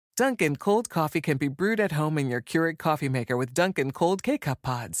Dunkin' cold coffee can be brewed at home in your Keurig coffee maker with Dunkin' cold K-Cup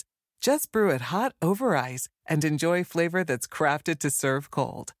pods. Just brew it hot over ice and enjoy flavor that's crafted to serve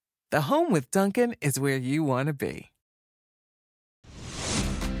cold. The home with Dunkin' is where you want to be.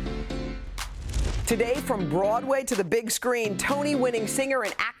 Today, from Broadway to the big screen, Tony-winning singer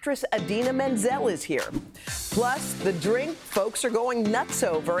and actress Idina Menzel is here. Plus, the drink folks are going nuts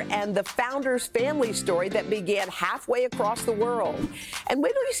over and the founder's family story that began halfway across the world. And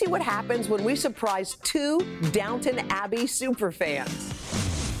wait till you see what happens when we surprise 2 Downton Abbey superfans.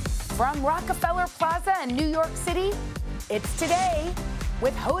 From Rockefeller Plaza in New York City, it's Today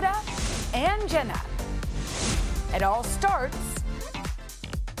with Hoda and Jenna. It all starts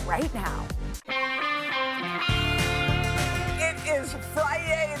right now. It is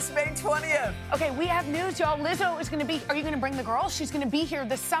Friday. It's May 20th. Okay, we have news, y'all. Lizzo is going to be... Are you going to bring the girls? She's going to be here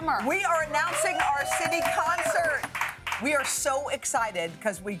this summer. We are announcing our city concert. We are so excited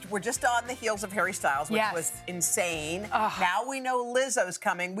because we're just on the heels of Harry Styles, which was insane. Now we know Lizzo's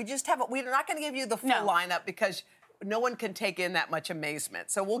coming. We're not going to give you the full lineup because no one can take in that much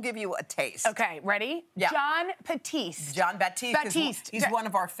amazement. So we'll give you a taste. Okay, ready? Yeah. John Baptiste. John Baptiste. He's one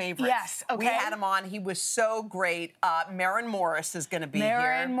of our favorites. Yes, okay. We had him on. He was so great. Maren Morris is going to be here.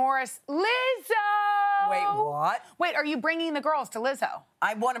 Maren Morris. Lizzo! Wait, what? Wait, are you bringing the girls to Lizzo?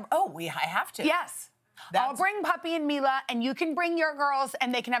 I want to... I have to. Yes. I'll bring Puppy and Mila, and you can bring your girls,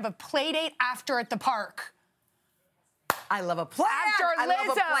 and they can have a play date after at the park. I love a plan. After Lizzo. I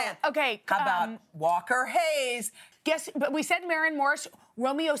love a plan. Okay. How about Walker Hayes? But we said Maren Morris.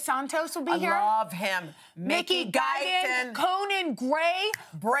 Romeo Santos will be here. I love him. Mickey Guyton. Conan Gray.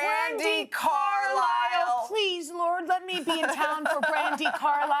 Brandy Carlisle. Please, Lord, let me be in town for Brandy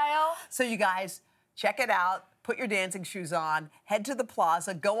Carlisle. So you guys, check it out. Put your dancing shoes on. Head to the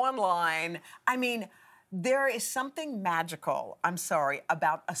plaza. Go online. I mean, there is something magical, I'm sorry,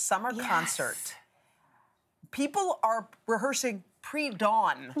 about a summer concert. People are rehearsing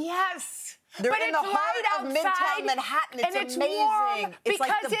pre-dawn. Yes. They're in the heart of Midtown Manhattan. It's amazing. Warm it's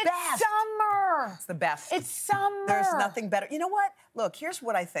like the best. It's summer. It's the best. It's summer. There's nothing better. You know what? Look, here's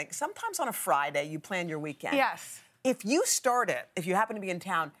what I think. Sometimes on a Friday, you plan your weekend. Yes. If you happen to be in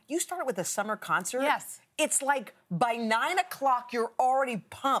town, you start it with a summer concert. Yes. It's like by 9 o'clock, you're already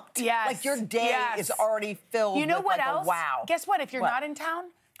pumped. Yes. Like your day is already filled with what like else? a wow. Guess what? If you're not in town,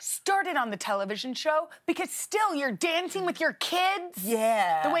 start it on the television show because still you're dancing with your kids.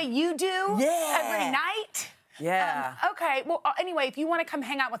 Yeah. The way you do every night. Yeah. Okay. Well, anyway, if you want to come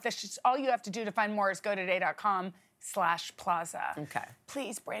hang out with us, just all you have to do to find more is go to today.com/plaza. Okay.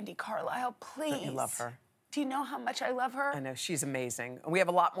 Please, Brandy Carlisle, please. I love her. Do you know how much I love her? I know. She's amazing. We have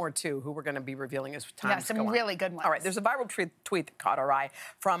a lot more, too, who we're going to be revealing as time goes on. Some really good ones. All right. There's a viral tweet that caught our eye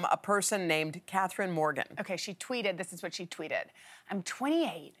from a person named Catherine Morgan. Okay. She tweeted. This is what she tweeted. I'm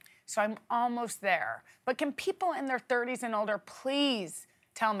 28, so I'm almost there. But can people in their 30s and older please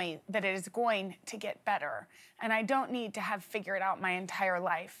tell me that it is going to get better? And I don't need to have figured out my entire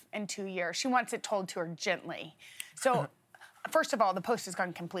life in 2 years. She wants it told to her gently. So, first of all, the post has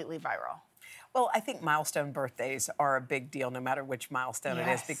gone completely viral. Well, I think milestone birthdays are a big deal, no matter which milestone it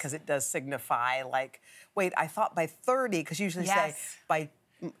is, because it does signify, like, wait, I thought by 30, because you usually say by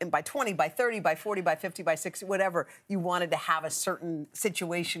 20, by 30, by 40, by 50, by 60, whatever, you wanted to have a certain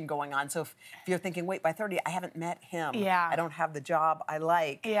situation going on. So if you're thinking, wait, by 30, I haven't met him. Yeah. I don't have the job I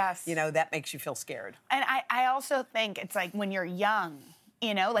like. Yes. You know, that makes you feel scared. And I also think it's like when you're young,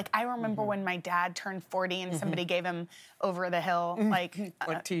 you know, like I remember when my dad turned 40 and somebody gave him over the hill, like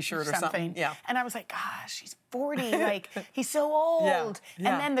a T-shirt or something. Yeah. And I was like, gosh, he's 40. Like, he's so old. Yeah.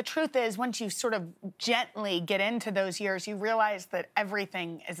 And then the truth is, once you sort of gently get into those years, you realize that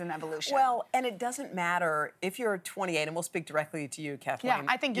everything is an evolution. Well, and it doesn't matter if you're 28, and we'll speak directly to you, Kathleen. Yeah,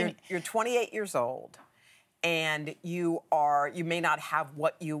 I think you're 28 years old, and you may not have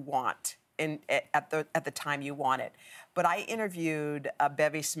what you want at the time you want it. But I interviewed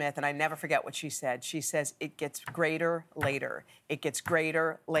Bevy Smith, and I never forget what she said. She says, it gets greater later. It gets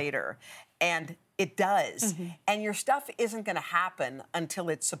greater later. And it does. And your stuff isn't going to happen until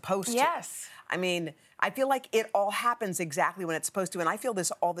it's supposed to. Yes. I mean, I feel like it all happens exactly when it's supposed to. And I feel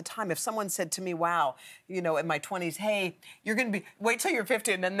this all the time. If someone said to me, wow, you know, in my 20s, hey, you're going to be, wait till you're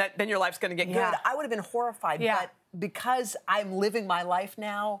 50 and then your life's going to get good. I would have been horrified. Yeah. But because I'm living my life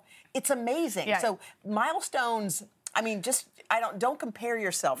now, it's amazing. Yeah. So milestones, I mean, don't compare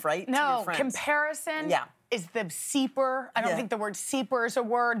yourself, right? No, to your friends. Comparison is the seeper. I don't think the word seeper is a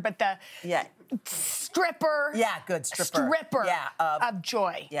word, but the stripper. Yeah, good, stripper. Of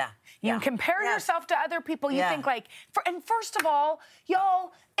joy. Yeah. You compare yourself to other people. You think like, and first of all,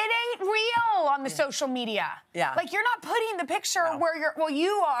 y'all, It ain't real on the social media. Yeah. Like, you're not putting the picture where you're, well,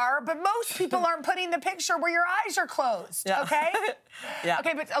 you are, but most people aren't putting the picture where your eyes are closed, okay? Yeah.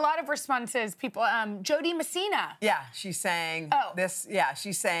 Okay, but a lot of responses, people, Jody Messina. Yeah, she's saying this. Yeah,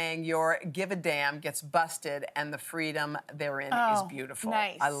 she's saying your give a damn gets busted and the freedom therein is beautiful.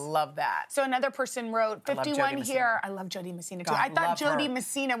 Nice. I love that. So another person wrote, 51 here. I love Jody Messina, too. God, I thought Jody her.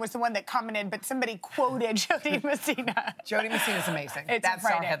 Messina was the one that commented, but somebody quoted Jody Messina. Jody Messina's amazing. That's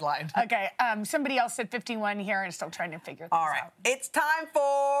Friday. our headline. Okay, somebody else said 51 here and still trying to figure things All right, out. it's time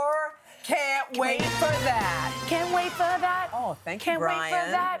for Can't Wait for That. Can't wait for that. Oh, thank you, Can't Brian. wait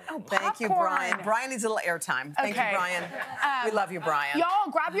for that. Oh, thank you, popcorn. Brian. Brian needs a little airtime. Thank you, Okay. Brian. We love you, Brian.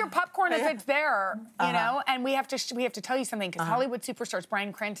 Y'all, grab your popcorn if it's there, you know. And we have to tell you something because Hollywood superstars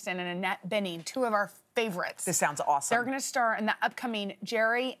Bryan Cranston and Annette Bening, two of our favorites. This sounds awesome. They're going to star in the upcoming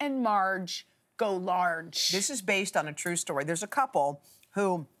Jerry and Marge Go Large. This is based on a true story. There's a couple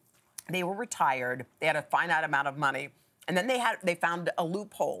who they were retired. They had a finite amount of money. And then they found a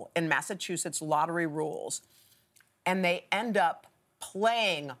loophole in Massachusetts lottery rules. And they end up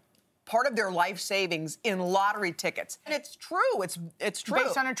playing part of their life savings in lottery tickets. And it's true. It's true.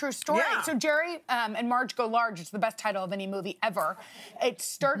 Based on a true story. Yeah. So Jerry and Marge Go Large, it's the best title of any movie ever. It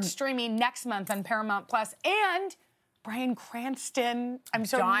starts streaming next month on Paramount Plus. And Bryan Cranston, I'm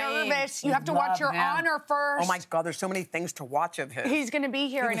so nervous. You have to watch Your Honor first. Oh, my God, there's so many things to watch of his. He's going to be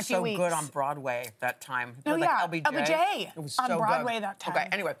here in a few weeks. He was so good on Broadway that time. Oh, like yeah, LBJ. It was so on Broadway good. that time. Okay,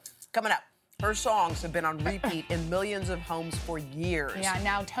 anyway, coming up. Her songs have been on repeat in millions of homes for years. Yeah,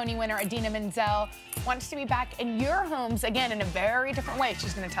 now Tony winner Idina Menzel wants to be back in your homes again in a very different way.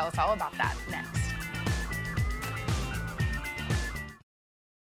 She's going to tell us all about that next.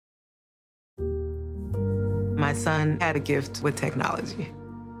 My son had a gift with technology.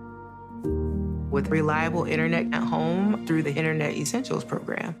 With reliable internet at home through the Internet Essentials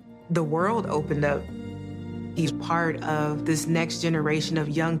program, the world opened up. He's part of this next generation of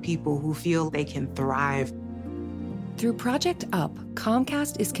young people who feel they can thrive. Through Project UP,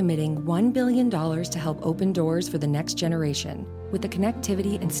 Comcast is committing $1 billion to help open doors for the next generation with the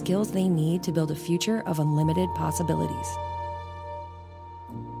connectivity and skills they need to build a future of unlimited possibilities.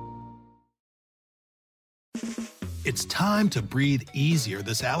 It's time to breathe easier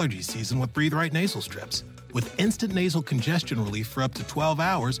this allergy season with Breathe Right nasal strips. With instant nasal congestion relief for up to 12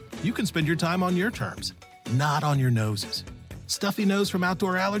 hours, you can spend your time on your terms, not on your noses. Stuffy nose from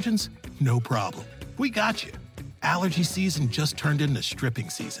outdoor allergens? No problem. We got you. Allergy season just turned into stripping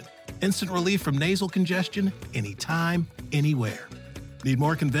season. Instant relief from nasal congestion anytime, anywhere. Need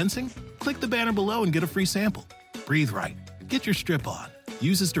more convincing? Click the banner below and get a free sample. Breathe Right. Get your strip on.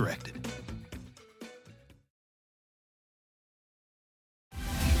 Use as directed.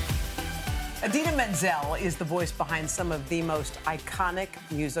 Idina Menzel is the voice behind some of the most iconic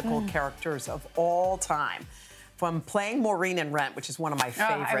musical characters of all time. From playing Maureen in Rent, which is one of my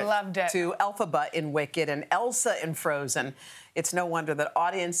favorites, I loved it, to Elphaba in Wicked and Elsa in Frozen, it's no wonder that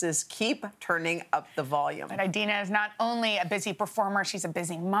audiences keep turning up the volume. But Idina is not only a busy performer, she's a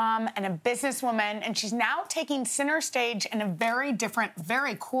busy mom and a businesswoman, and she's now taking center stage in a very different,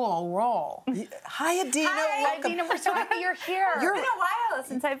 very cool role. Hi, Idina. Hi, Welcome. Idina. We're so happy you're here. It's been a while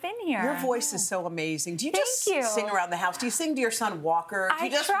since I've been here. Your voice is so amazing. Do you Thank just you. sing around the house? Do you sing to your son Walker? Do I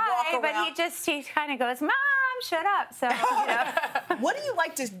you just try, walk but around? he kind of goes, "Mom, shut up." So, you know. What do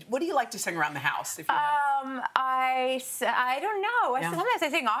you like to sing around the house? If you I don't know. Yeah. Sometimes I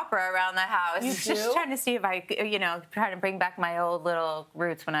sing opera around the house. You Just do? trying to see if I, try to bring back my old little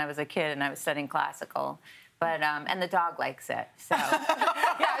roots when I was a kid and I was studying classical. But and the dog likes it. So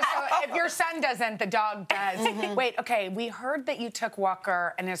Yeah, so if your son doesn't, the dog does. Wait, okay, we heard that you took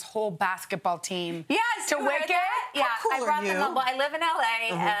Walker and his whole basketball team to you heard Wicked. that? Yeah, cool I brought are you? them. Well, I live in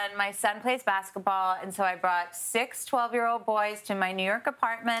LA, and my son plays basketball, and so I brought 6 12-year-old boys to my New York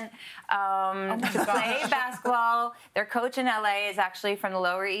apartment to play basketball. Their coach in LA is actually from the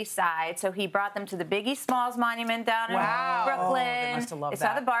Lower East Side, so he brought them to the Biggie Smalls Monument down in Brooklyn. They must have loved They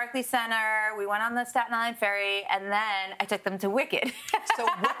saw that. the Barclays Center. We went on the Staten Island Ferry, and then I took them to Wicked. So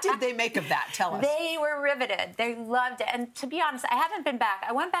what did they make of that? Tell us. They were riveted. They loved it. And to be honest, I haven't been back.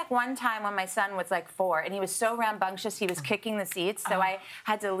 I went back one time when my son was like 4, and he was so rambunctious, he was kicking the seats. So I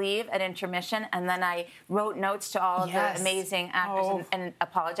had to leave at intermission, and then I wrote notes to all of the amazing actors and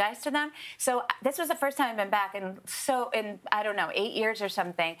apologized to them. So this was the first time I've been back in, I don't know, 8 years or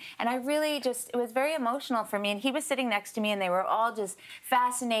something. And I really it was very emotional for me. And he was sitting next to me, and they were all just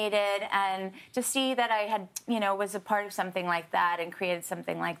fascinated. And to see that I had, was a part of something like that and created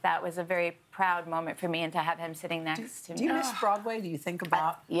something like that was a very proud moment for me, and to have him sitting next to me. Do you miss Broadway? Do you think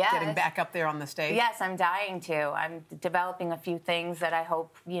about yes. getting back up there on the stage? Yes, I'm dying to. I'm developing a few things that I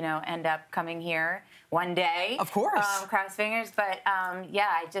hope, end up coming here one day. Of course. Cross fingers. But,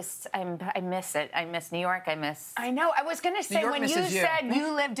 I miss it. I miss New York. I know. I was going to say, when you said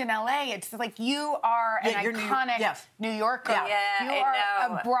you lived in L.A., it's like you are an iconic New Yorker. Yeah, you are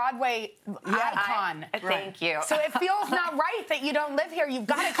a Broadway icon. Thank you. So it feels not right that you don't live here. You've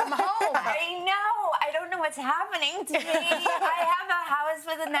got to come home. I know. I don't know what's happening to me. I have a house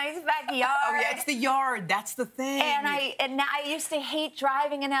with a nice backyard. Oh, yeah, it's the yard. That's the thing. And now I used to hate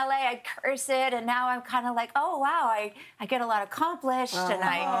driving in L.A. I'd curse it, and now I'm kind of like, oh, wow, I get a lot accomplished. And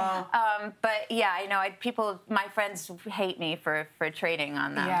I know my friends hate me for trading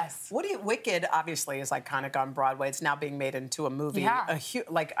on them. Yes. Wicked, obviously, is iconic on Broadway. It's now being made into a movie. Yeah.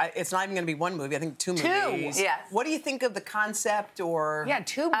 It's not even going to be one movie. I think two movies. Yes. What do you think of the concept, or... Yeah,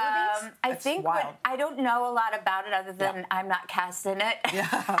 2 movies? I think I don't know a lot about it other than I'm not cast in it. Yeah.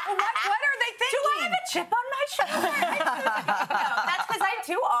 What are they thinking? Do I have a chip on my shoulder? No, that's because I'm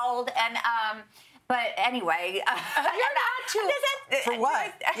too old. And but anyway, you're not too. For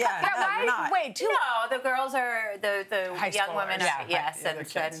what? You're not. Wait, too. No, the girls are the young women. Yes, and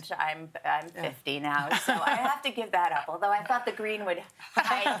I'm 50 now, so I have to give that up. Although I thought the green would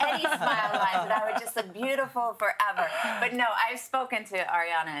hide any smile lines, and I would just look beautiful forever. But no, I've spoken to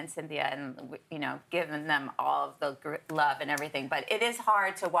Ariana and Cynthia, and given them all of the love and everything. But it is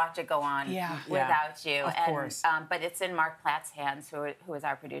hard to watch it go on without you. Of course. But it's in Mark Platt's hands, who is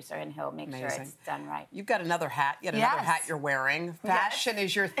our producer, and he'll make sure it's done right. You've got another hat. Another hat you're wearing. Fashion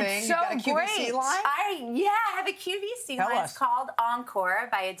is your thing. It's You've got a so QVC great. line? I have a QVC line. It's called Encore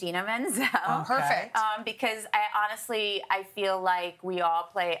by Idina Menzel. Oh, perfect. Because I feel like we all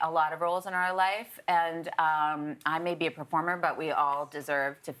play a lot of roles in our life, and I may be a performer, but we all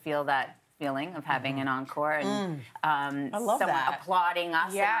deserve to feel that feeling of having an encore and I love someone that. applauding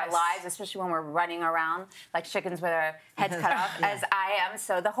us in our lives, especially when we're running around like chickens with our heads cut off, as I am.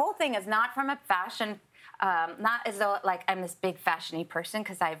 So the whole thing is not from a fashion, not as though like I'm this big fashion-y person,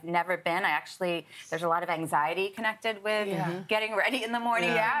 because I've never been. There's a lot of anxiety connected with getting ready in the morning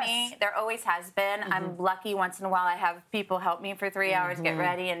for me. There always has been. I'm lucky once in a while I have people help me for 3 hours get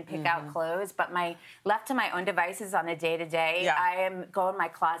ready and pick out clothes, but left to my own devices on a day-to-day, I go in my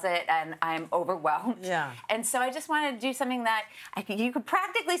closet and I'm overwhelmed. Yeah. And so I just wanted to do something that you could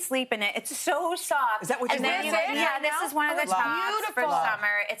practically sleep in it. It's so soft. Is that what you're wearing right now? Yeah, this is one of the tops for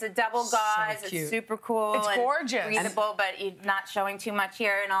summer. It's a double gauze. It's super cool. It's gorgeous. Breathable, but you're not showing too much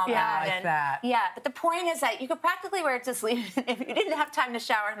here and all that. I like that. Yeah, but the point is that you could practically wear it to sleep. If you didn't have time to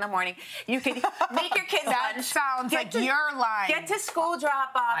shower in the morning, you could make your kids That lunch. sounds like your line. Get to school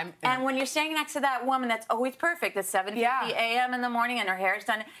drop-off, and when you're standing next to that woman that's always perfect, it's 7:50 a.m. in the morning, and her hair's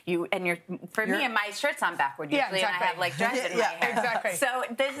done, for me, and my shirt's on backward usually, and I have like dress in my hair. Exactly. So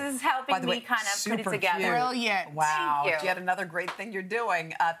this is helping me kind of put it together. Cute. Brilliant. Wow. Thank you. Yet another great thing you're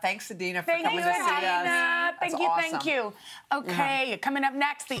doing. Thanks, Idina, for Thank coming you, to see us. Idina. That's Thank awesome. you. Okay, coming up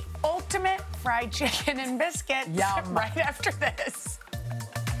next, the ultimate fried chicken and biscuits. Yum. Right after this.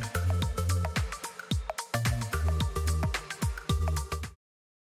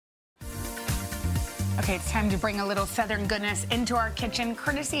 Okay, it's time to bring a little Southern goodness into our kitchen,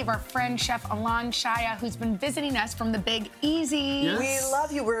 courtesy of our friend Chef Alon Shaya, who's been visiting us from the Big Easy. Yes. We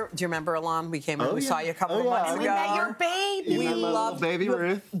love you. Do you remember, Alon? We came in, we saw you a couple of months ago. And we met your baby. We love baby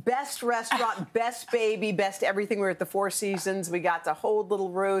Ruth. Best restaurant, best baby, best everything. We were at the Four Seasons. We got to hold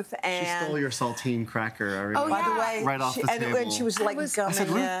little Ruth, and she stole your saltine cracker. I remember. By the way, right off the table. And she was like gumming. I said,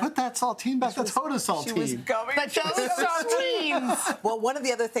 Ruth, put that saltine back. That's Hoda's saltine. She was gumming. But those saltines. Well, one of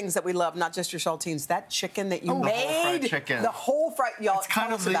the other things that we love, not just your saltines, that chicken that you made. Chicken. The whole fried, y'all. It's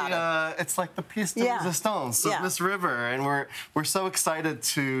kind of it's like the piece de resistance of this river, and we're so excited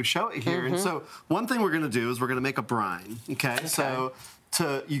to show it here. And so one thing we're gonna do is we're gonna make a brine. Okay. So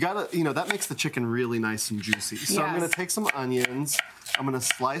you gotta, that makes the chicken really nice and juicy. So I'm gonna take some onions, I'm gonna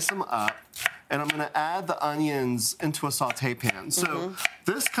slice them up, and I'm gonna add the onions into a saute pan. So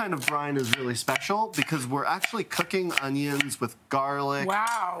this kind of brine is really special because we're actually cooking onions with garlic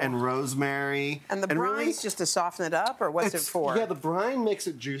and rosemary. And the brine's just to soften it up, or what's it for? Yeah, the brine makes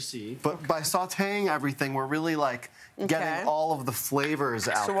it juicy, but by sauteing everything, we're really getting all of the flavors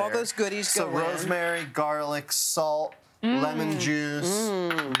out there. So all those goodies go in. So rosemary, garlic, salt, lemon juice,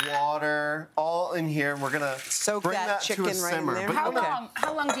 water, all in here. And we're gonna bring that chicken to a simmer. right in there. But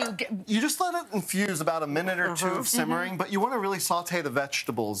How long do you get? You just let it infuse about a minute or two of simmering, but you want to really saute the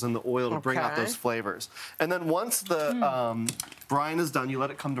vegetables in the oil to bring out those flavors. And then once the brine is done, you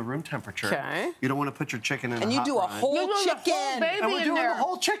let it come to room temperature. Okay. You don't want to put your chicken in And a you hot do a brine. whole You do the chicken. whole baby And we're in doing there. the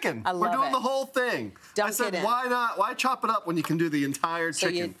whole chicken. I love We're doing it. the whole thing. Dunk I said, it in. why not? Why chop it up when you can do the entire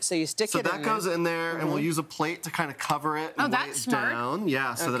chicken? So you stick it in So that goes in there, and we'll use a plate to kind of cover it and Oh, weigh that's it smart. down.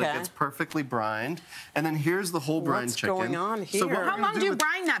 Yeah, so that it Okay. gets perfectly brined. And then here's the whole brine What's chicken. going on So what here? we're How gonna long do you with-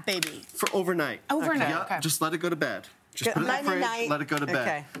 brine that baby? For overnight. Overnight, Yeah, okay. just let it go to bed. Just put it in the fridge, Nighty-night. let it go to bed.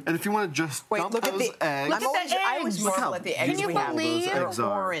 Okay. And if you want to just dump look at those the eggs. Look at the I always eggs. marvel at the eggs Can you we have. believe? They're Eggs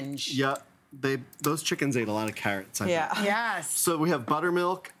are. orange. Yep. Those chickens ate a lot of carrots. I bet. Yeah. Yes. So we have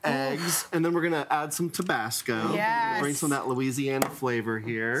buttermilk, eggs, and then we're gonna add some Tabasco. Yes. Bring some of that Louisiana flavor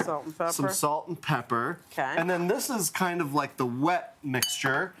here. Salt and pepper. Some salt and pepper. Okay. And then this is kind of like the wet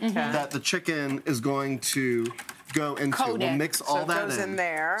mixture that the chicken is going to go into. Coat We'll it. mix all it that goes in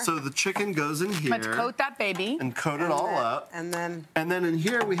there. So the chicken goes in here. Let's coat that baby. And coat it all up. And then And then in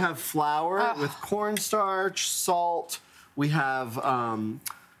here we have flour with cornstarch, salt. We have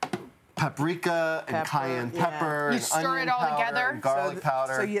paprika and Pepper, cayenne yeah. pepper You and stir onion it all powder together? and garlic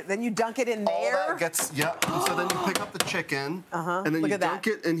powder. then you dunk it in all there. that gets So then you pick up the chicken and then Look you at that. dunk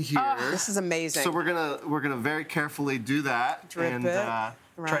it in here. This is amazing. So we're gonna very carefully do that Drip and it, try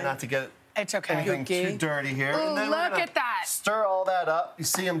right. not to get It's okay. anything too dirty here. Ooh, and then we're look gonna at that. Stir all that up. You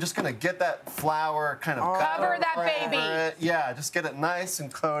see, I'm just gonna get that flour kind of Cover that over baby. it. Yeah, just get it nice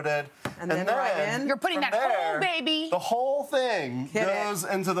and coated. And then right in. You're putting from that whole there, baby. The whole thing Hit it. goes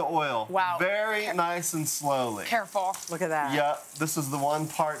into the oil. Wow. Very nice and slowly. Careful. Look at that. Yeah, this is the one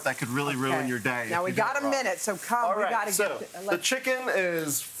part that could really ruin Okay. your day. Now if we you do got it a wrong. minute, so come. All we right, got to so get the chicken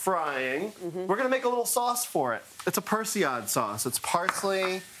is frying. We're gonna make a little sauce for it. It's a Persillade sauce. It's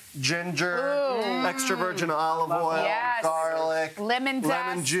parsley, ginger, extra virgin olive oil, Yes. garlic, Lemon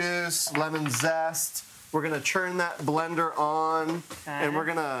lemon zest. juice, lemon zest. We're gonna turn that blender on, and we're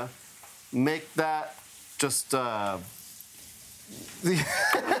gonna make that just. There we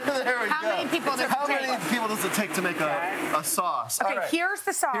How go. many people does it How take? many people does it take to make a sauce? Okay, All right. here's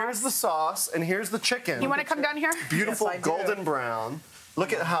the sauce. Here's the sauce, and here's the chicken. You want to come down here? Beautiful Yes, I do. golden brown.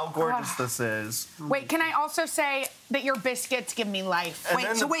 Look at how gorgeous this is. Wait, can I also say that your biscuits give me life? And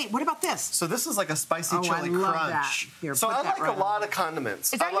then what about this? So this is like a spicy Oh, chili I love crunch. that. Here, so put I that like right a lot of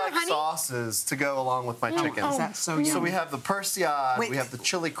condiments. Is that I your like honey? sauces to go along with my chicken. Is that so yummy? So we have the Persillade, Wait. we have the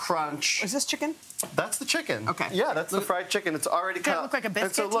chili crunch. Is this chicken? That's the chicken. Okay. Yeah, that's the fried chicken. It's already Does it cut. look like a And so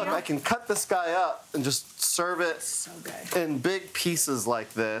biscuit to look, you? I can cut this guy up and just serve it good. in big pieces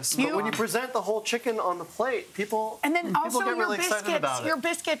like this. But You- when you present the whole chicken on the plate, people And then also get really your excited biscuits. about it. Your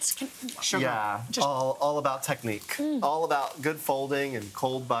biscuits. Can, sugar. Yeah, Just all about technique. All about good folding and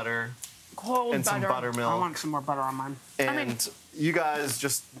cold butter cold and some butter. buttermilk. some more butter on mine. And you guys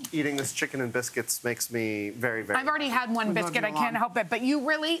just eating this chicken and biscuits makes me very, very. I've already had one biscuit. I can't help it. But you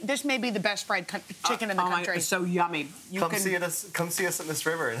really, this may be the best fried chicken in the country. It's so yummy. Come see us at Miss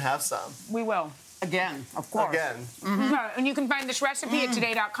River and have some. We will. Again, of course. Again. And you can find this recipe at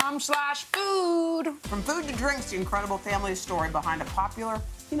today.com/food. From food to drinks, the incredible family story behind a popular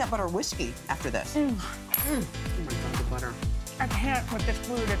peanut butter whiskey after this. Oh my God, the butter. I can't with this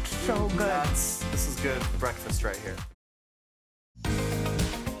food. It's so good. This is good breakfast right here.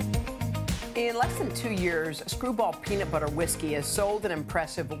 In less than 2 years, Skrewball Peanut Butter Whiskey has sold an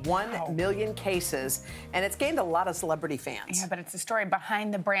impressive 1 million cases, and it's gained a lot of celebrity fans. Yeah, but it's the story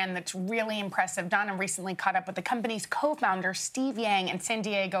behind the brand that's really impressive. Donna recently caught up with the company's co-founder, Steve Yang, in San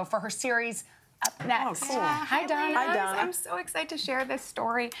Diego for her series Up Next. Oh, cool. Hi, Donna. Hi, Donna. I'm so excited to share this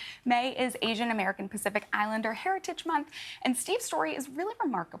story. May is Asian American Pacific Islander Heritage Month, and Steve's story is really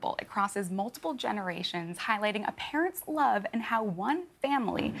remarkable. It crosses multiple generations, highlighting a parent's love and how one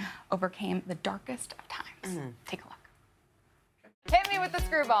family overcame the darkest of times. Take a look. Hit me with the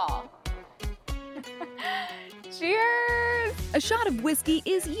screwball. Cheers! A shot of whiskey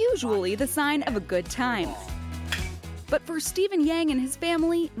is usually the sign of a good time. But for Stephen Yang and his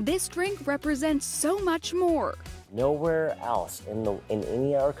family, this drink represents so much more. Nowhere else in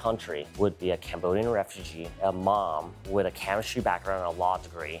any other country would be a Cambodian refugee, a mom with a chemistry background and a law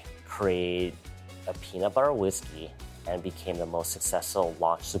degree, create a peanut butter whiskey and became the most successful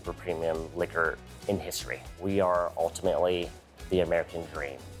launch super premium liquor in history. We are ultimately the American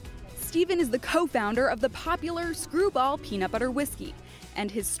dream. Stephen is the co-founder of the popular Skrewball Peanut Butter Whiskey, and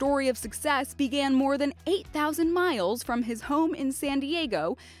his story of success began more than 8,000 miles from his home in San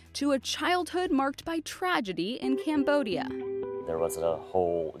Diego to a childhood marked by tragedy in Cambodia. There was a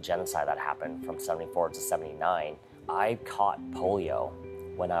whole genocide that happened from 74 to 79. I caught polio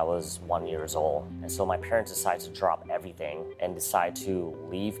when I was 1 year old. And so my parents decided to drop everything and decide to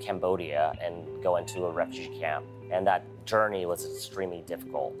leave Cambodia and go into a refugee camp And that journey was extremely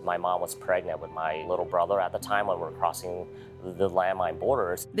difficult. My mom was pregnant with my little brother at the time when we were crossing the landmine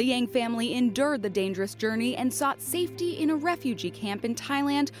borders. The Yang family endured the dangerous journey and sought safety in a refugee camp in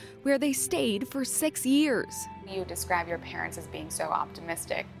Thailand, where they stayed for 6 years. You describe your parents as being so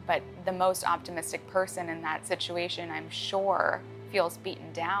optimistic, but the most optimistic person in that situation, I'm sure, feels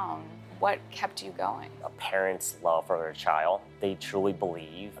beaten down. What kept you going? A parent's love for their child. They truly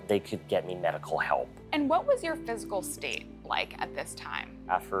believe they could get me medical help. And what was your physical state like at this time?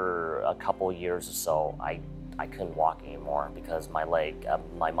 After a couple years or so, I couldn't walk anymore because my leg,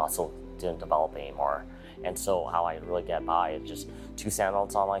 my muscle didn't develop anymore. And so how I really get by is just 2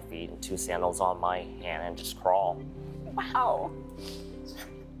 sandals on my feet and 2 sandals on my hand and just crawl. Wow.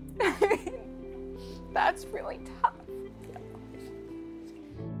 That's really tough.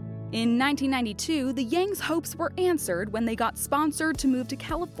 In 1992, the Yang's hopes were answered when they got sponsored to move to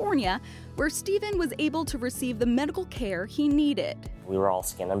California, where Stephen was able to receive the medical care he needed. We were all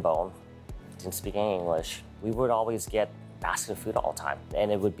skin and bone, didn't speak any English. We would always get basket of food all the time,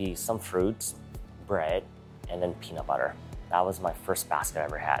 and it would be some fruits, bread, and then peanut butter. That was my first basket I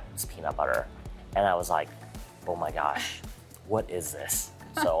ever had, was peanut butter. And I was like, oh my gosh, what is this?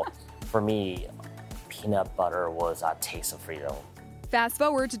 So for me, peanut butter was a taste of freedom. Fast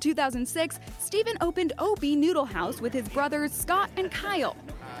forward to 2006, Stephen opened OB Noodle House with his brothers Scott and Kyle.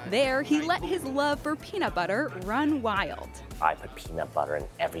 There, he let his love for peanut butter run wild. I put peanut butter in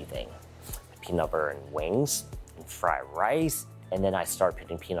everything. Peanut butter in wings, and fried rice, and then I started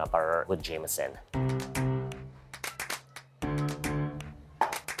putting peanut butter with Jameson.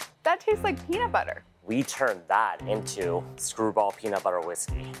 That tastes like peanut butter. We turned that into Skrewball Peanut Butter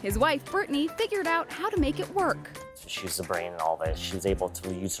Whiskey. His wife, Brittany, figured out how to make it work. She's the brain in all this. She was able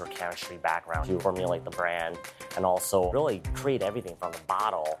to use her chemistry background to formulate the brand and also really create everything from the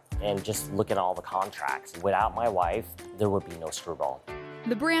bottle and just look at all the contracts. Without my wife, there would be no Skrewball.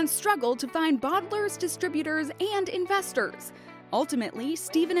 The brand struggled to find bottlers, distributors, and investors. Ultimately,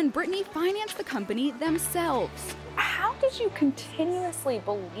 Stephen and Brittany financed the company themselves. How did you continuously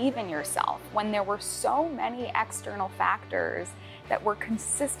believe in yourself when there were so many external factors that were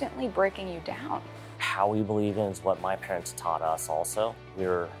consistently breaking you down? How we believe in is what my parents taught us also. We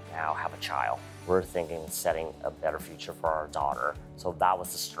now have a child. We're thinking setting a better future for our daughter. So that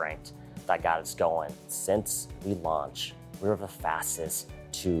was the strength that got us going. Since we launched, we were the fastest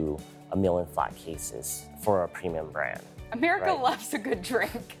to 1 million flat cases for a premium brand. America loves a good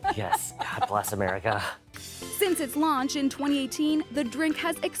drink. Yes, God bless America. Since its launch in 2018, the drink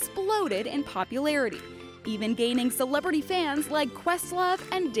has exploded in popularity, even gaining celebrity fans like Questlove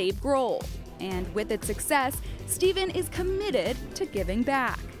and Dave Grohl. And with its success, Stephen is committed to giving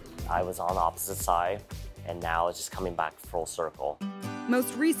back. I was on the opposite side, and now it's just coming back full circle.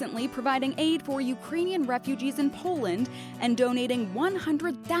 Most recently providing aid for Ukrainian refugees in Poland and donating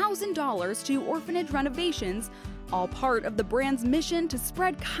 $100,000 to orphanage renovations, all part of the brand's mission to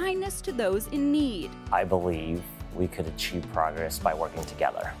spread kindness to those in need. I believe we could achieve progress by working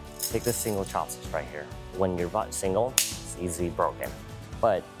together. Take this single chopsticks right here. When you're single, it's easily broken.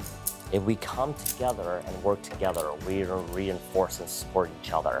 But if we come together and work together, we reinforce and support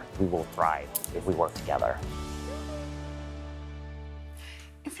each other. We will thrive if we work together.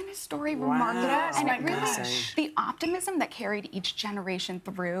 Isn't his story remarkable? And it really, gosh. the optimism that carried each generation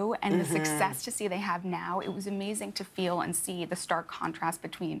through and the success to see they have now, it was amazing to feel and see the stark contrast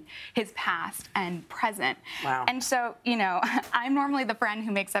between his past and present. Wow. And so, you know, I'm normally the friend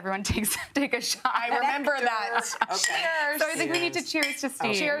who makes everyone take a shot. I remember that. Okay. Cheers. So I think we need to cheers to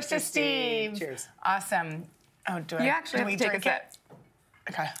Steve. Cheers to Steve. Cheers. Awesome. Oh, do You actually do we have to take drink a it?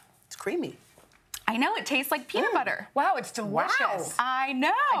 Okay. It's creamy. I know, it tastes like peanut butter. Wow, it's delicious. Wow. I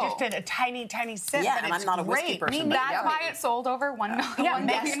know. I just did a tiny, tiny sip, Yeah, but and it's I'm not a whiskey great. person, Me but neither. That's why it sold over 1 million. Yeah, 1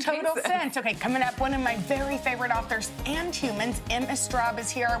 makes million total cases. sense. Okay, coming up, one of my very favorite authors and humans, Em Estraub, is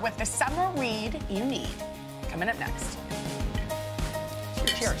here with the summer read you need. Coming up next.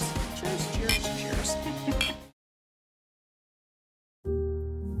 Cheers. Cheers.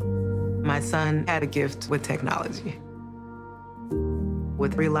 My son had a gift with technology.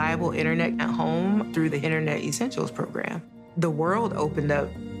 With reliable internet at home through the Internet Essentials program, the world opened up.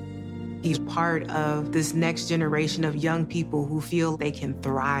 He's part of this next generation of young people who feel they can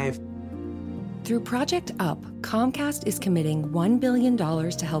thrive. Through Project UP, Comcast is committing $1 billion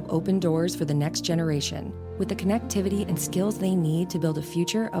to help open doors for the next generation with the connectivity and skills they need to build a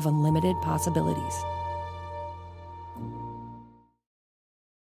future of unlimited possibilities.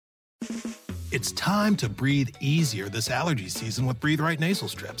 It's time to breathe easier this allergy season with Breathe Right nasal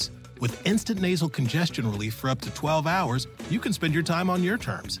strips. With instant nasal congestion relief for up to 12 hours, you can spend your time on your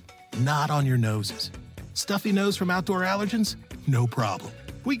terms, not on your noses. Stuffy nose from outdoor allergens? No problem.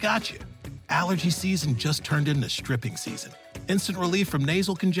 We got you. Allergy season just turned into stripping season. Instant relief from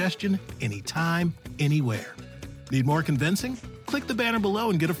nasal congestion anytime, anywhere. Need more convincing? Click the banner below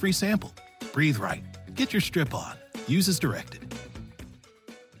and get a free sample. Breathe right. Get your strip on. Use as directed.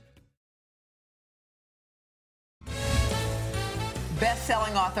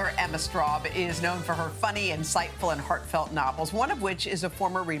 Best-selling author Emma Straub is known for her funny, insightful, and heartfelt novels, one of which is a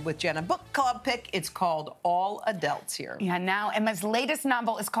former Read with Jenna book club pick. It's called All Adults Here. Yeah, now Emma's latest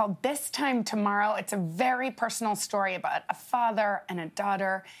novel is called This Time Tomorrow. It's a very personal story about a father and a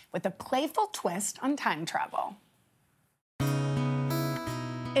daughter with a playful twist on time travel.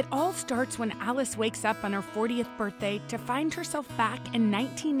 It all starts when Alice wakes up on her 40th birthday to find herself back in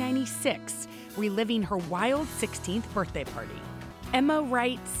 1996, reliving her wild 16th birthday party. Emma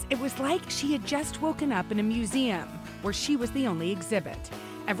writes, it was like she had just woken up in a museum where she was the only exhibit.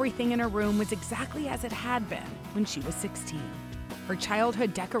 Everything in her room was exactly as it had been when she was 16. Her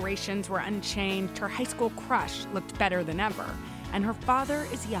childhood decorations were unchanged, her high school crush looked better than ever, and her father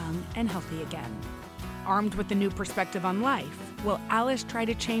is young and healthy again. Armed with a new perspective on life, will Alice try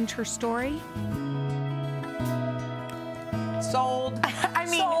to change her story? Sold. I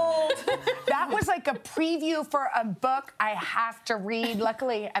mean, that was like a preview for a book I have to read.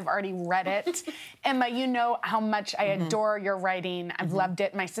 Luckily, I've already read it. Emma, you know how much I adore your writing. I've loved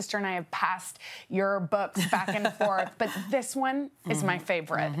it. My sister and I have passed your books back and forth, but this one is my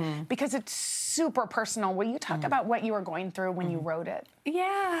favorite because it's super personal. Will you talk about what you were going through when you wrote it?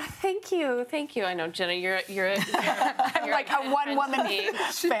 Yeah, thank you. I know, Jenna, you're like a one-woman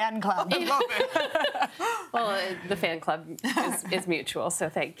fan club. Well, the fan club is mutual, so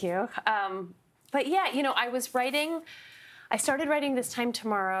thank you. But yeah, you know, I started writing This Time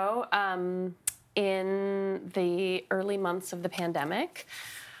Tomorrow in the early months of the pandemic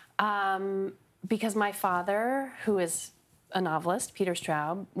because my father, who is a novelist, Peter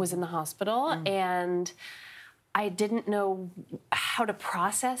Straub, was in the hospital, and I didn't know how to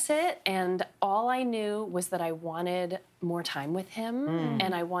process it, and all I knew was that I wanted more time with him,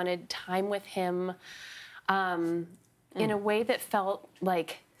 and I wanted time with him in a way that felt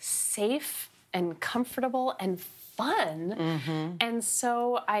like safe and comfortable and fun. And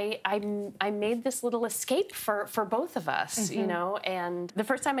so I made this little escape for both of us, you know, and the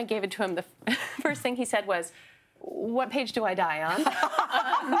first time I gave it to him, the first thing he said was, "What page do I die on?"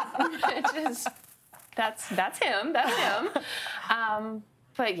 That's him.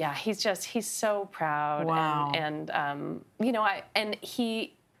 But yeah, he's so proud. Wow. And you know,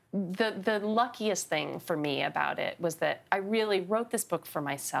 the luckiest thing for me about it was that I really wrote this book for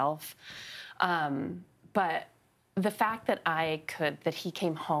myself. But the fact that he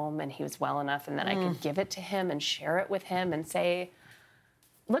came home and he was well enough, and that I could give it to him and share it with him and say,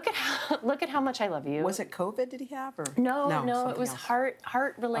 look at how much I love you. Was it COVID? Did he have or no? It was else.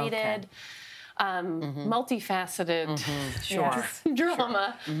 heart related. Okay. Multifaceted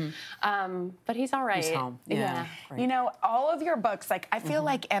drama. But he's all right. He's home. Yeah. You know, all of your books, like, I feel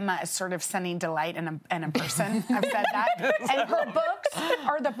like Emma is sort of Sunny Delight in a person. I've said that. And her books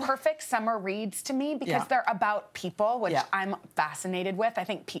are the perfect summer reads to me because they're about people, which I'm fascinated with. I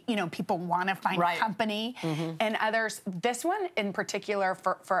think, people want to find company and others. This one in particular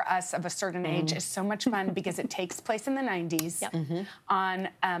for us of a certain age is so much fun because it takes place in the 90s on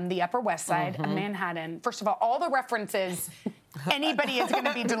the Upper West Side of Manhattan. First of all the references anybody is going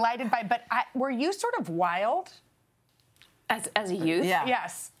to be delighted by, but were you sort of wild? As a youth? Yeah.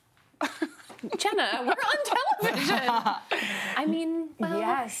 Yes. Jenna, we're on television. I mean, well,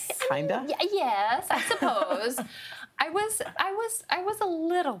 yes. Kinda? Yes, I suppose. I was a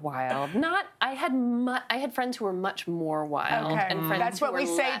little wild. I had friends who were much more wild, and friends That's what who we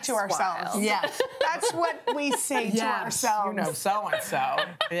were say less to ourselves. wild. Yes. That's what we say to ourselves. You know, so and so.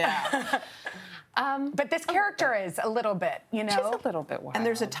 Yeah. But this character is a little bit, you know. She's a little bit wild. And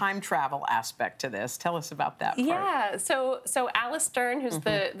there's a time travel aspect to this. Tell us about that part. Yeah. So Alice Stern, who's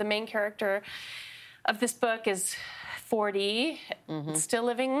the main character of this book, is 40, still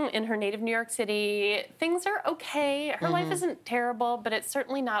living in her native New York City. Things are okay. Her life isn't terrible, but it's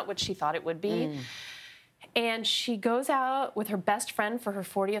certainly not what she thought it would be. And she goes out with her best friend for her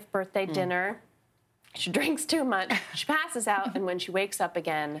 40th birthday dinner. She drinks too much. She passes out, and when she wakes up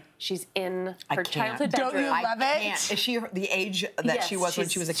again, she's in her childhood bedroom. Don't you love it? Can't. Is she the age that she was when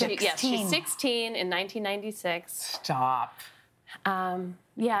she was a kid? Yes, she's 16 in 1996. Stop.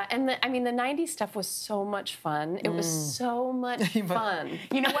 Yeah, and the 90s stuff was so much fun. It was so much fun.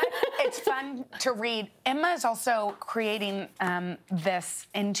 You know what? It's fun to read. Emma is also creating this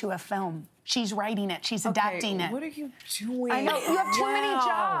into a film. She's writing it. She's adapting it. What are you doing? I know. You have too many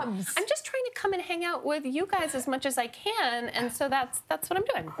jobs. I'm just trying to come and hang out with you guys as much as I can, and so that's what I'm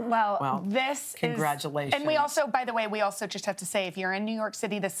doing. Well, this congratulations. And we also, by the way, just have to say, if you're in New York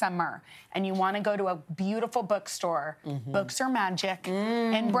City this summer and you want to go to a beautiful bookstore, Books Are Magic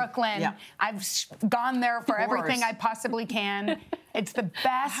in Brooklyn. Yeah. I've gone there for everything I possibly can. It's the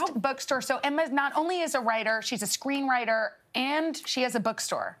best bookstore. So Emma not only is a writer, she's a screenwriter, and she has a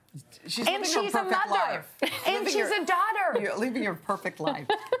bookstore. She's and living she's her a perfect mother. life. And she's a daughter. You're living your perfect life.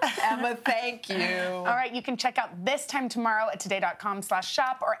 Emma, thank you. All right, you can check out This Time Tomorrow at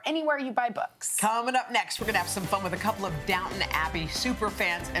today.com/shop or anywhere you buy books. Coming up next, we're going to have some fun with a couple of Downton Abbey super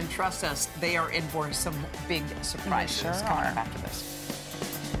fans, and trust us, they are in for some big surprises. They sure coming are. up after this.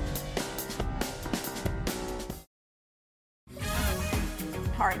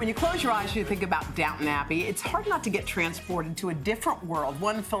 All right, when you close your eyes and you think about Downton Abbey, it's hard not to get transported to a different world,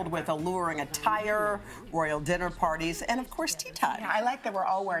 one filled with alluring attire, royal dinner parties, and of course, tea time. Yeah, I like that we're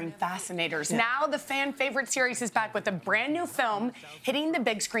all wearing fascinators. Now the fan favorite series is back with a brand new film hitting the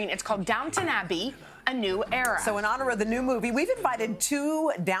big screen. It's called Downton Abbey, A New Era. So in honor of the new movie, we've invited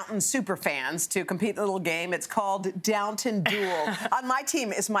two Downton superfans to compete in a little game. It's called Downton Duel. On my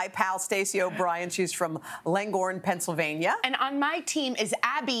team is my pal Stacey O'Brien. She's from Langorn, Pennsylvania. And on my team is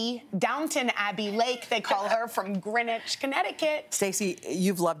Abby, Downton Abbey Lake, they call her, from Greenwich, Connecticut. Stacey,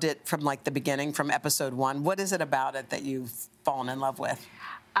 you've loved it from like the beginning, from episode 1. What is it about it that you've fallen in love with?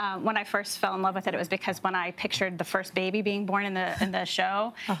 When I first fell in love with it, it was because when I pictured the first baby being born in the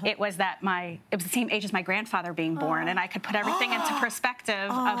show, it was that it was the same age as my grandfather being born, and I could put everything into perspective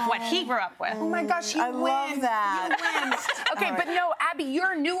of what he grew up with. Oh my gosh, you win. love that. You win. Okay, but no, Abby,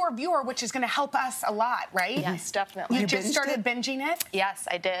 you're a newer viewer, which is going to help us a lot, right? Yes, definitely. You just started binging it? Yes,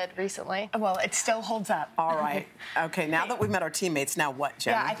 I did recently. Well, it still holds up. All right. Okay, now that we've met our teammates, now what,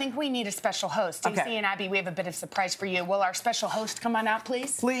 Jenny? Yeah, I think we need a special host. Stacey and Abby, we have a bit of surprise for you. Will our special host come on out,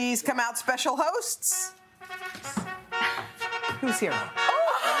 please? Please come out, special hosts. Who's here?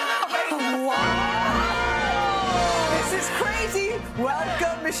 Oh! Wow! This is crazy.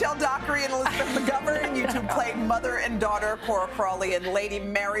 Welcome, Michelle Dockery and Elizabeth McGovern. You two played mother and daughter, Cora Crawley and Lady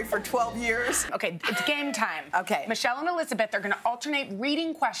Mary, for 12 years. Okay, it's game time. Okay. Michelle and Elizabeth are going to alternate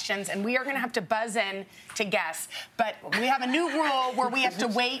reading questions, and we are going to have to buzz in to guess. But we have a new rule where we have to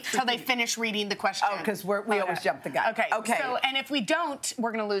wait till they finish reading the question. Oh, because we always jump the gun. Okay. So, and if we don't,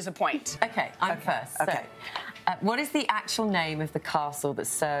 we're going to lose a point. Okay, I'm first. Okay. So, what is the actual name of the castle that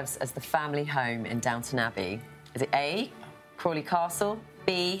serves as the family home in Downton Abbey? Is it A, Crawley Castle,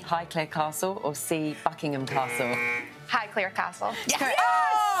 B, Highclere Castle, or C, Buckingham Castle? Highclere Castle. Yes!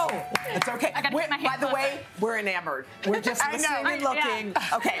 Oh! It's okay. By the way, we're enamored. We're just listening and looking. Yeah.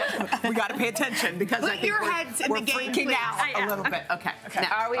 Okay, we got to pay attention because I think your heads in we're the game, freaking please. out a little bit. Okay.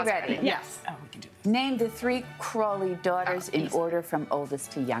 Now, Are we ready? yes. Oh, we can do this. Name the 3 Crawley daughters in order from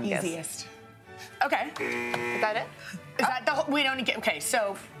oldest to youngest. Easiest. Okay. Is that it? Is that the whole, we don't get, okay,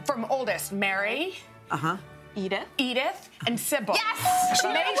 so from oldest, Mary. Uh-huh. Edith and Sybil. Yes!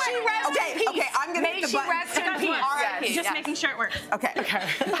 May she rest in peace. Okay, I'm going to hit the button. May she rest in peace. All right. Yes. Just making sure it works. Okay.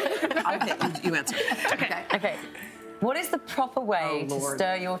 You answer. Okay. What is the proper way to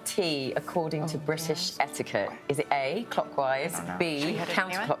stir your tea according to British etiquette? Is it A, clockwise, B,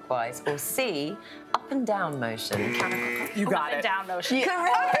 counterclockwise, or C, up and down motion? You got Up and it. down motion. Yeah.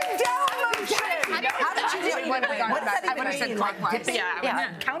 Up and down motion. How did you do it? What does that even mean? Like dipping?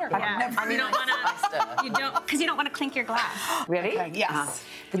 Yeah, counterclockwise. I mean, Because you don't want to clink your glass. Ready? Okay, yes.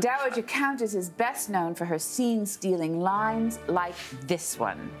 The Dowager Countess is best known for her scene-stealing lines like this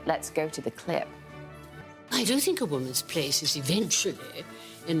one. Let's go to the clip. I do think a woman's place is eventually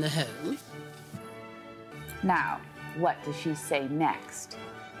in the home. Now, what does she say next?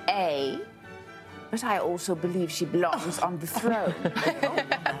 A, but I also believe she belongs on the throne.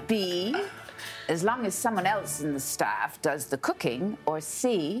 B, as long as someone else in the staff does the cooking. Or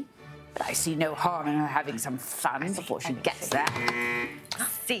C, but I see no harm in her having some fun before she gets there.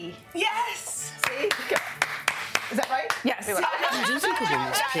 C. Yes. See? Is that right? Yes. I do think a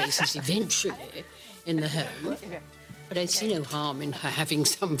woman's place is eventually in the home. But I see no harm in her having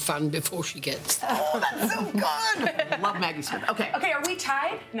some fun before she gets there. Oh, that's so good. Love Maggie Smith. Okay. Okay, are we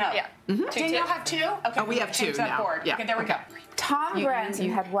tied? No. Yeah. Danielle have 2? Okay. Oh, we have 2 change that now. board. Yeah. Okay, there we go. Tom Branson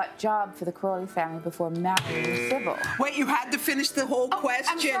had what job for the Crawley family before marrying Sybil? Wait, you had to finish the whole question.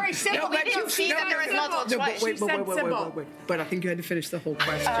 I'm sorry, Sybil. but You didn't see that there was multiple choice. Wait, She said Sybil. wait. But I think you had to finish the whole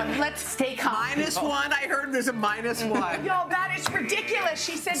question. Let's Stay calm. -1. I heard there's a -1. Yo, that is ridiculous.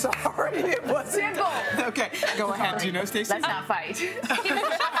 She said Sorry, it wasn't. Sybil. Okay, go ahead. Do you know, Stacey? Let's not fight.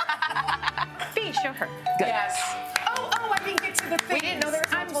 show her. Good. Yes. Oh, I didn't get to the thing. We didn't know there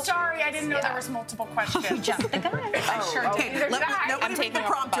was multiple. I'm sorry, I didn't know there was multiple questions. Jumped the gun. I sure did. Nobody read the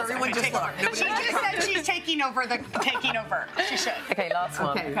prompter. Everyone just look. She just said she's taking over. She should. Okay, last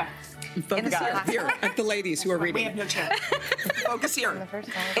one. Okay. Focus here at the ladies who are reading. We have no chance. Focus here.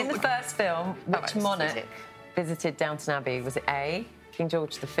 In the first film, which monarch visited Downton Abbey? Was it A, King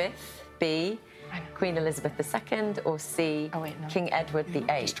George V, B, Queen Elizabeth II, or C, King Edward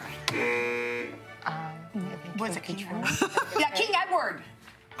VIII? Was it King Edward? Yeah, King Edward.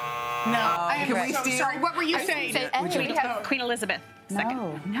 No, I am so sorry. What were you saying? We have Queen Elizabeth II.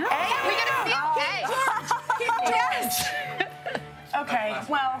 No. We gotta see Yes. Okay,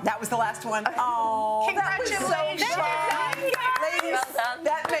 well. That was the last one. Oh, Congratulations. That was so fun. Ladies,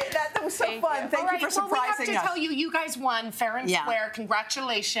 that was so fun. Thank you for surprising us. Well, we have to tell you, you guys won fair and square.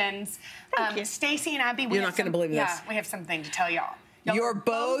 Congratulations. Thank you. Stacy and Abby, You're not going to believe this. Yeah, we have something to tell y'all. You're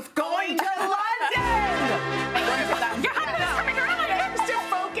both going to London!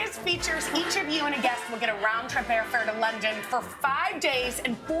 Focus features each of you and a guest will get a round-trip airfare to London for 5 days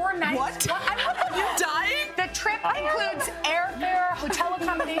and 4 nights. What? Are you dying? The trip includes airfare, hotel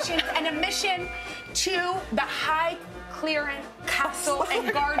accommodations, and admission to the high clearance castle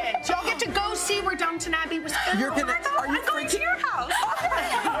and gardens. Y'all get to go see where Downton Abbey was filmed. Are you going to your house?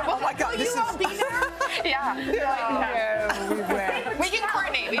 Oh my God! Will you all be there? Yeah. No, we went. We can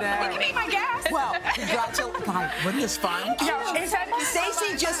coordinate. We can meet my guests. Well, congratulations. God, wasn't this fun?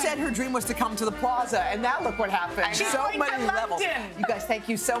 Stacy just said her dream was to come to the Plaza, and now look what happened. She's so going many to levels. London. You guys, thank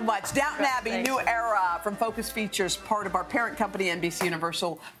you so much. Downton Abbey, New Era from Focus Features, part of our parent company, NBC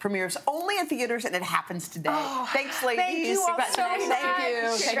Universal, premieres only in theaters, and it happens today. Oh, thanks, ladies. Thank you all so much.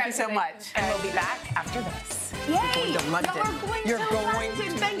 Thank you so much. And we'll be back after this. Yay! You're going to London. You're going to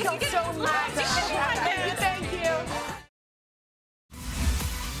London. Thank you so much. Thank you.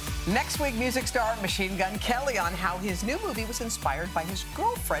 Next week, music star Machine Gun Kelly on how his new movie was inspired by his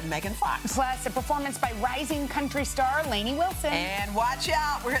girlfriend, Megan Fox. Plus, a performance by rising country star Lainey Wilson. And watch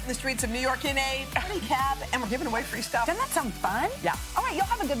out, we're hitting the streets of New York in a pretty cab, and we're giving away free stuff. Doesn't that sound fun? Yeah. All right, y'all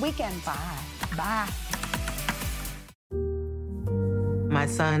have a good weekend. Bye. Bye. My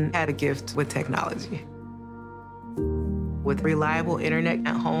son had a gift with technology. With reliable internet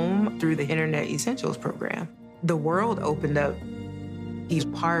at home through the Internet Essentials program, the world opened up. He's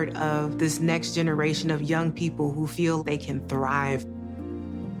part of this next generation of young people who feel they can thrive.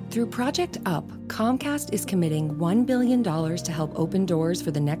 Through Project UP, Comcast is committing $1 billion to help open doors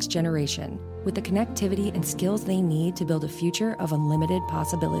for the next generation with the connectivity and skills they need to build a future of unlimited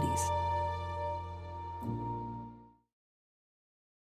possibilities.